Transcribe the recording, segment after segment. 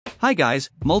Hi guys,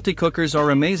 multi-cookers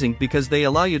are amazing because they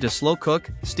allow you to slow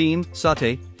cook, steam,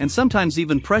 saute, and sometimes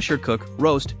even pressure cook,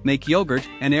 roast, make yogurt,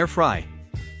 and air fry.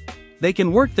 They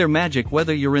can work their magic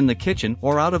whether you're in the kitchen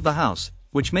or out of the house,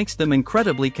 which makes them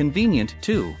incredibly convenient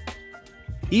too.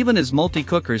 Even as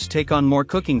multi-cookers take on more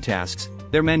cooking tasks,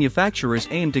 their manufacturers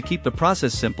aim to keep the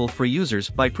process simple for users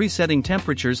by presetting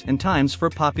temperatures and times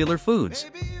for popular foods.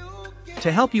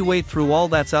 To help you wade through all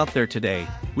that's out there today,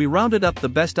 we rounded up the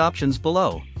best options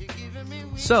below.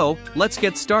 So, let's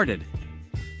get started.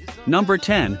 Number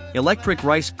 10, Electric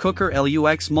Rice Cooker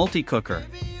LUX Multi-Cooker.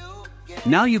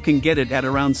 Now you can get it at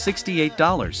around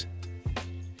 $68.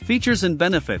 Features and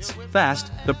benefits: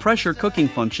 fast, the pressure cooking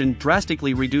function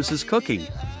drastically reduces cooking.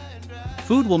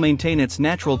 Food will maintain its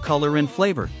natural color and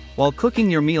flavor, while cooking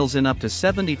your meals in up to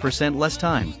 70% less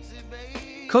time.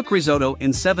 Cook risotto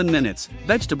in 7 minutes,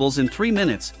 vegetables in 3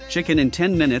 minutes, chicken in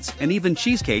 10 minutes, and even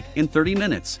cheesecake in 30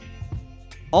 minutes.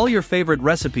 All your favorite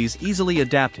recipes easily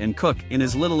adapt and cook in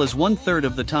as little as 1/3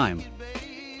 of the time.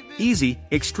 Easy,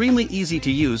 extremely easy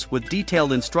to use with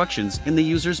detailed instructions in the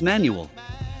user's manual.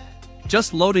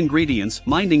 Just load ingredients,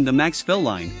 minding the max fill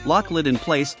line, lock lid in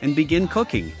place and begin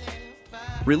cooking.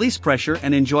 Release pressure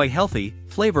and enjoy healthy,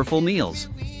 flavorful meals.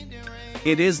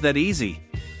 It is that easy.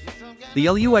 The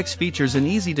LUX features an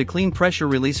easy-to-clean pressure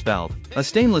release valve, a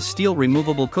stainless steel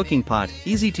removable cooking pot,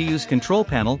 easy-to-use control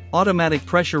panel, automatic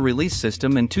pressure release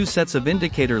system, and 2 sets of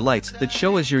indicator lights that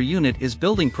show as your unit is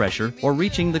building pressure or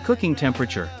reaching the cooking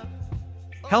temperature.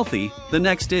 Healthy, the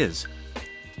next is.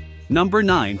 Number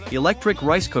 9, Electric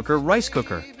Rice Cooker Rice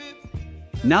Cooker.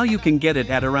 Now you can get it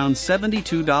at around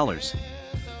 $72.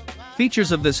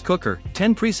 Features of this cooker: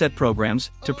 10 preset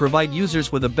programs to provide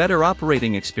users with a better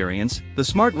operating experience. The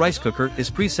Smart Rice Cooker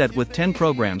is preset with 10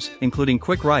 programs, including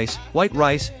quick rice, white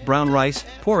rice, brown rice,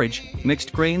 porridge,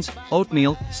 mixed grains,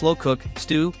 oatmeal, slow cook,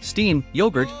 stew, steam,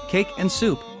 yogurt, cake, and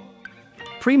soup.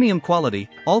 Premium quality: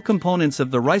 all components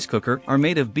of the rice cooker are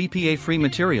made of BPA-free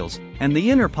materials, and the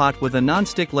inner pot with a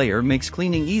non-stick layer makes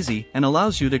cleaning easy and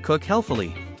allows you to cook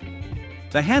healthily.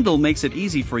 The handle makes it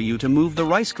easy for you to move the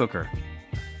rice cooker.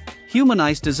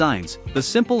 Humanized designs: the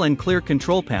simple and clear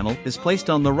control panel is placed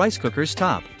on the rice cooker's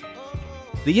top.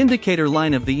 The indicator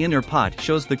line of the inner pot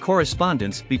shows the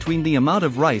correspondence between the amount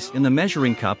of rice in the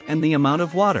measuring cup and the amount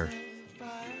of water.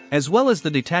 As well as the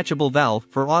detachable valve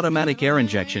for automatic air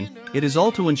injection, it is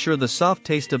all to ensure the soft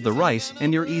taste of the rice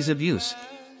and your ease of use.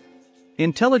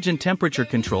 Intelligent temperature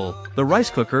control: the rice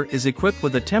cooker is equipped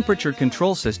with a temperature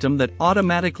control system that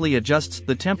automatically adjusts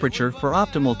the temperature for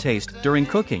optimal taste during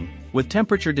cooking, with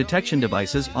temperature detection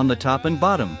devices on the top and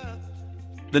bottom.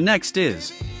 The next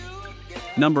is.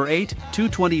 Number 8,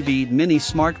 220V Mini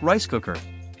Smart Rice Cooker.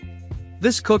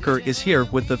 This cooker is here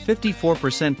with the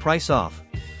 54% price off.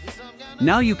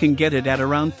 Now you can get it at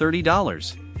around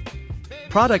 $30.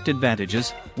 Product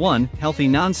advantages: 1. Healthy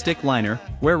non-stick liner,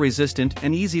 wear resistant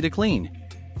and easy to clean.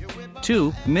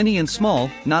 2. Mini and small,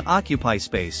 not occupy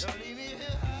space.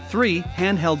 3.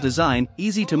 Handheld design,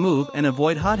 easy to move and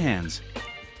avoid hot hands.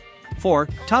 4.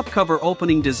 Top cover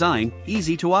opening design,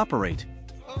 easy to operate.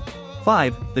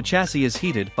 5. The chassis is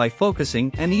heated by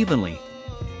focusing and evenly.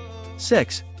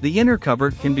 6. The inner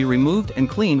cover can be removed and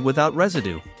cleaned without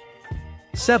residue.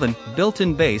 7.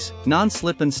 Built-in base,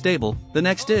 non-slip and stable. The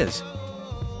next is.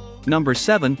 Number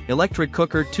 7, Electric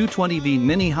Cooker 220V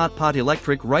Mini Hot Pot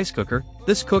Electric Rice Cooker.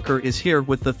 This cooker is here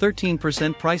with the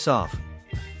 13% price off.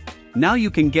 Now you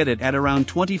can get it at around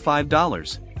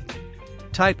 $25.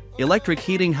 Type: electric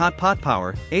heating hot pot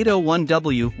power,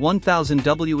 801W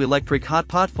 1000W electric hot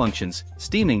pot functions: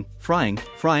 steaming,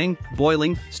 frying,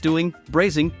 boiling, stewing,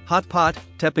 braising, hot pot,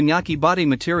 teppanyaki body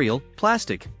material,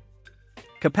 plastic.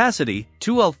 Capacity: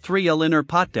 2L 3L inner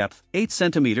pot depth, 8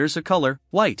 cm a color,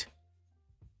 white.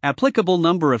 Applicable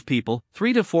number of people,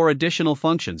 3 to 4 additional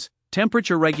functions: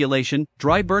 temperature regulation,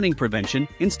 dry burning prevention,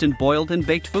 instant boiled and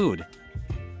baked food.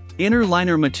 Inner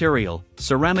liner material,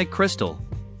 ceramic crystal.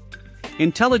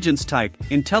 Intelligence type: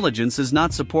 intelligence is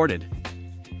not supported.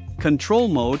 Control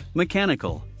mode: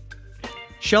 mechanical.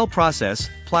 Shell process: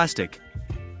 plastic.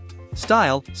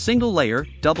 Style: single layer,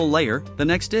 double layer. The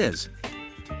next is.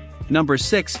 Number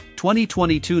 6,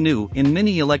 2022 new in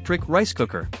Mini Electric Rice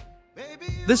Cooker.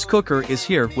 This cooker is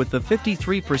here with the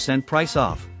 53% price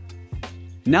off.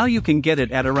 Now you can get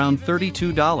it at around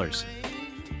 $32.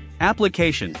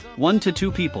 Application: 1 to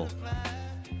 2 people.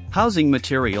 Housing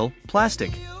material: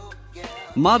 plastic.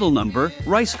 Model number: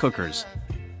 rice cookers.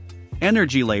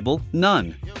 Energy label: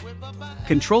 none.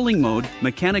 Controlling mode: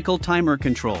 mechanical timer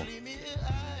control.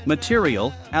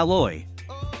 Material: alloy.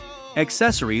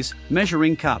 Accessories: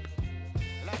 measuring cup.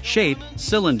 Shape: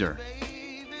 cylinder.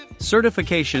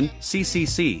 Certification,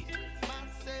 CCC.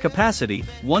 Capacity,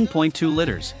 1.2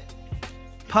 liters.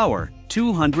 Power,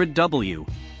 200 W.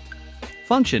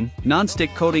 Function,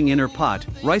 non-stick coating inner pot,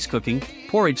 rice cooking,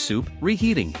 porridge soup,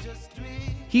 reheating.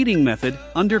 Heating method,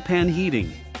 underpan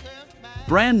heating.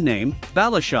 Brand name,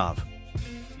 Balashov.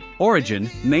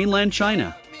 Origin, mainland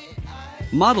China.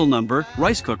 Model number,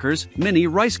 rice cookers, mini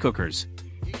rice cookers.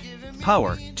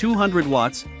 Power, 200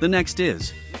 watts, the next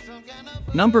is.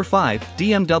 Number 5,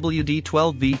 DMWD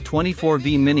 12V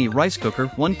 24V mini rice cooker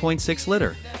 1.6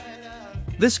 liter.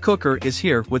 This cooker is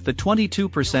here with the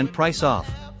 22% price off.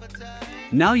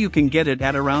 Now you can get it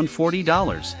at around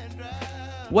 $40.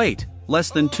 Weight,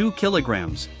 less than 2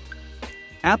 kilograms.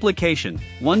 Application,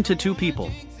 1 to 2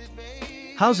 people.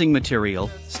 Housing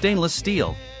material, stainless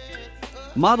steel.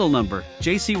 Model number,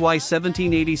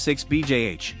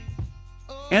 JCY1786BJH.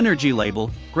 Energy label,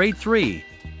 grade 3.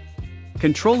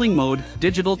 Controlling mode,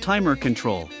 digital timer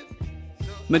control.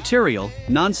 Material,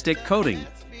 non-stick coating.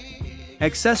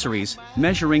 Accessories,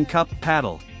 measuring cup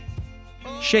paddle.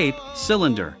 Shape,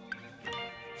 cylinder.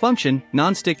 Function,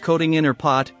 non-stick coating inner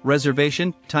pot,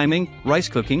 reservation, timing, rice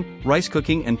cooking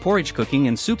and porridge cooking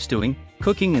and soup stewing,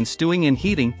 cooking and stewing and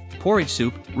heating, porridge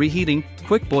soup, reheating,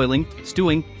 quick boiling,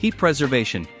 stewing, heat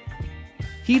preservation.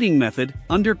 Heating method,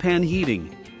 underpan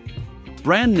heating.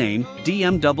 Brand name,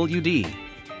 DMWD.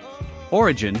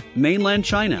 Origin, mainland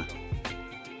China.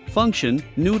 Function,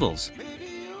 noodles.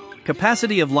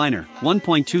 Capacity of liner,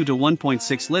 1.2 to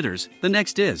 1.6 liters, the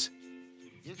next is.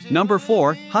 Number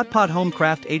 4, Hot Pot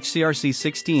HomeCraft HCRC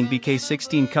 16 BK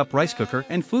 16 cup rice cooker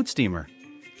and food steamer.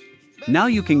 Now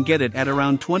you can get it at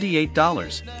around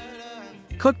 $28.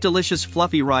 Cook delicious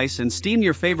fluffy rice and steam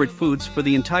your favorite foods for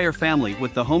the entire family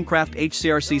with the HomeCraft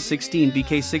HCRC 16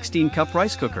 BK 16 cup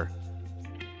rice cooker.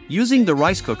 Using the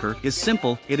rice cooker is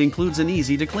simple, it includes an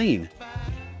easy to clean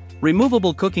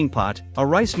removable cooking pot, a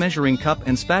rice measuring cup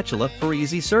and spatula for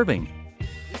easy serving.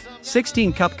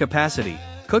 16 cup capacity,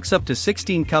 cooks up to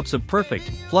 16 cups of perfect,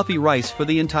 fluffy rice for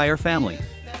the entire family.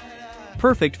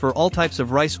 Perfect for all types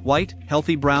of rice, white,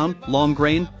 healthy brown, long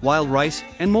grain, wild rice,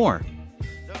 and more.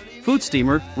 Food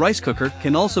steamer, rice cooker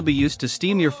can also be used to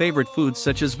steam your favorite foods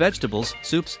such as vegetables,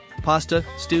 soups, pasta,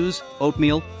 stews,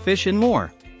 oatmeal, fish and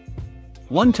more.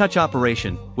 One-touch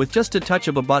operation, with just a touch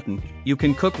of a button, you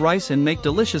can cook rice and make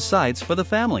delicious sides for the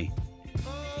family.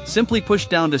 Simply push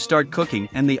down to start cooking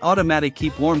and the automatic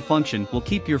keep warm function will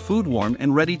keep your food warm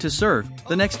and ready to serve,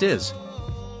 the next is.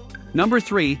 Number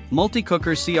 3,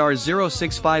 Multicooker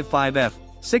CR0655F,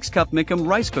 6-cup Micom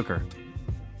rice cooker.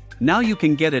 Now you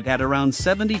can get it at around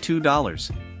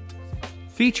 $72.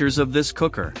 Features of this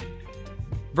cooker.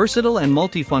 Versatile and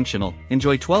multifunctional,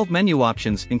 enjoy 12 menu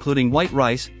options including white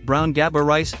rice, brown gaba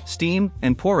rice, steam,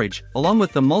 and porridge, along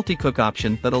with the multi-cook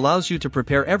option that allows you to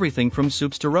prepare everything from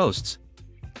soups to roasts.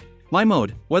 My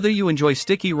Mode, whether you enjoy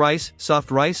sticky rice, soft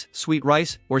rice, sweet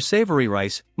rice, or savory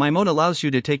rice, My Mode allows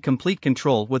you to take complete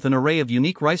control with an array of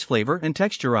unique rice flavor and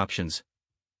texture options.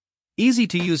 Easy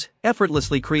to use,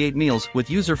 effortlessly create meals with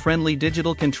user-friendly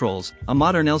digital controls, a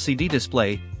modern LCD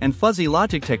display, and fuzzy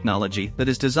logic technology that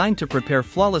is designed to prepare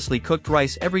flawlessly cooked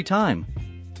rice every time.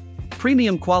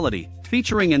 Premium quality,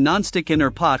 featuring a non-stick inner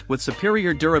pot with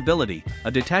superior durability, a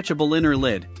detachable inner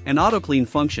lid, an auto-clean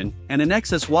function, and an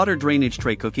excess water drainage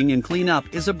tray. Cooking and clean up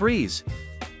is a breeze.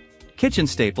 Kitchen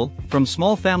staple, from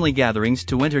small family gatherings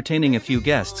to entertaining a few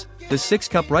guests, this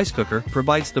 6-cup rice cooker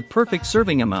provides the perfect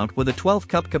serving amount with a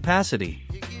 12-cup capacity.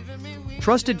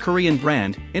 Trusted Korean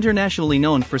brand, internationally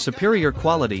known for superior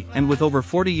quality and with over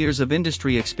 40 years of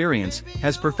industry experience,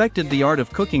 has perfected the art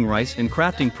of cooking rice and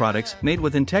crafting products made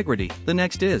with integrity, the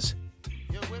next is.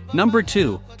 Number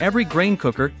 2, EveryGrain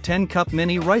Cooker 10-cup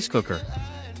mini rice cooker.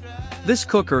 This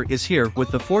cooker is here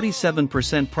with the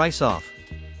 47% price off.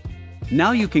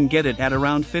 Now you can get it at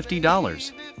around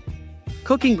 $50.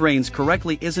 Cooking grains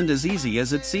correctly isn't as easy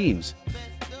as it seems.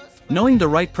 Knowing the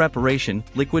right preparation,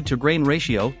 liquid to grain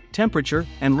ratio, temperature,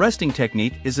 and resting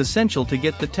technique is essential to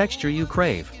get the texture you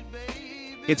crave.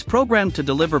 It's programmed to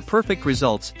deliver perfect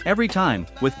results every time,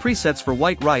 with presets for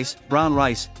white rice, brown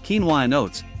rice, quinoa and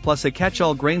oats, plus a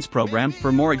catch-all grains program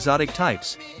for more exotic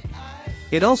types.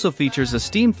 It also features a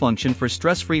steam function for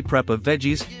stress-free prep of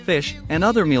veggies, fish, and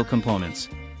other meal components.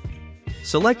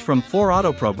 Select from 4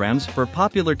 auto programs for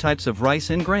popular types of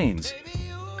rice and grains.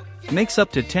 Makes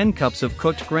up to 10 cups of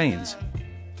cooked grains.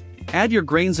 Add your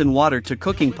grains and water to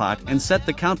cooking pot and set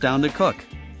the countdown to cook.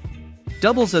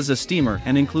 Doubles as a steamer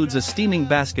and includes a steaming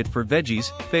basket for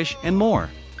veggies, fish, and more.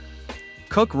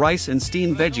 Cook rice and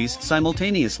steam veggies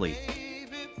simultaneously.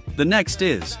 The next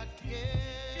is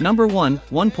Number 1,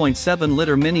 1.7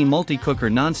 liter mini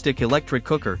multi-cooker non-stick electric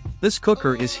cooker. This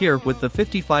cooker is here with the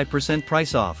 55%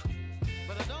 price off.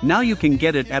 Now you can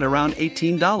get it at around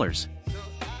 $18.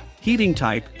 Heating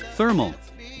type, thermal.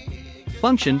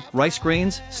 Function, rice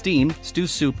grains, steam, stew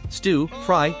soup, stew,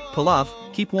 fry, pilaf,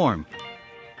 keep warm.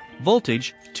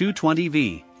 Voltage,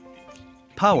 220V.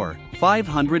 Power,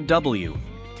 500W.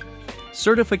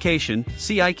 Certification,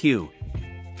 CIQ.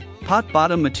 Pot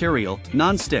bottom material,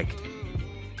 non-stick.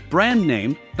 Brand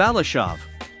name, Balashov.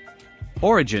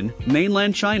 Origin,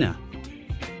 mainland China.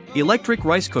 Electric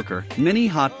rice cooker, mini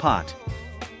hot pot.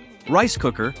 Rice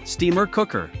cooker, steamer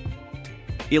cooker.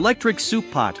 Electric soup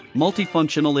pot,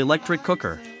 multifunctional electric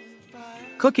cooker.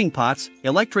 Cooking pots,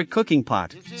 electric cooking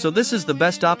pot, so this is the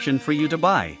best option for you to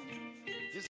buy.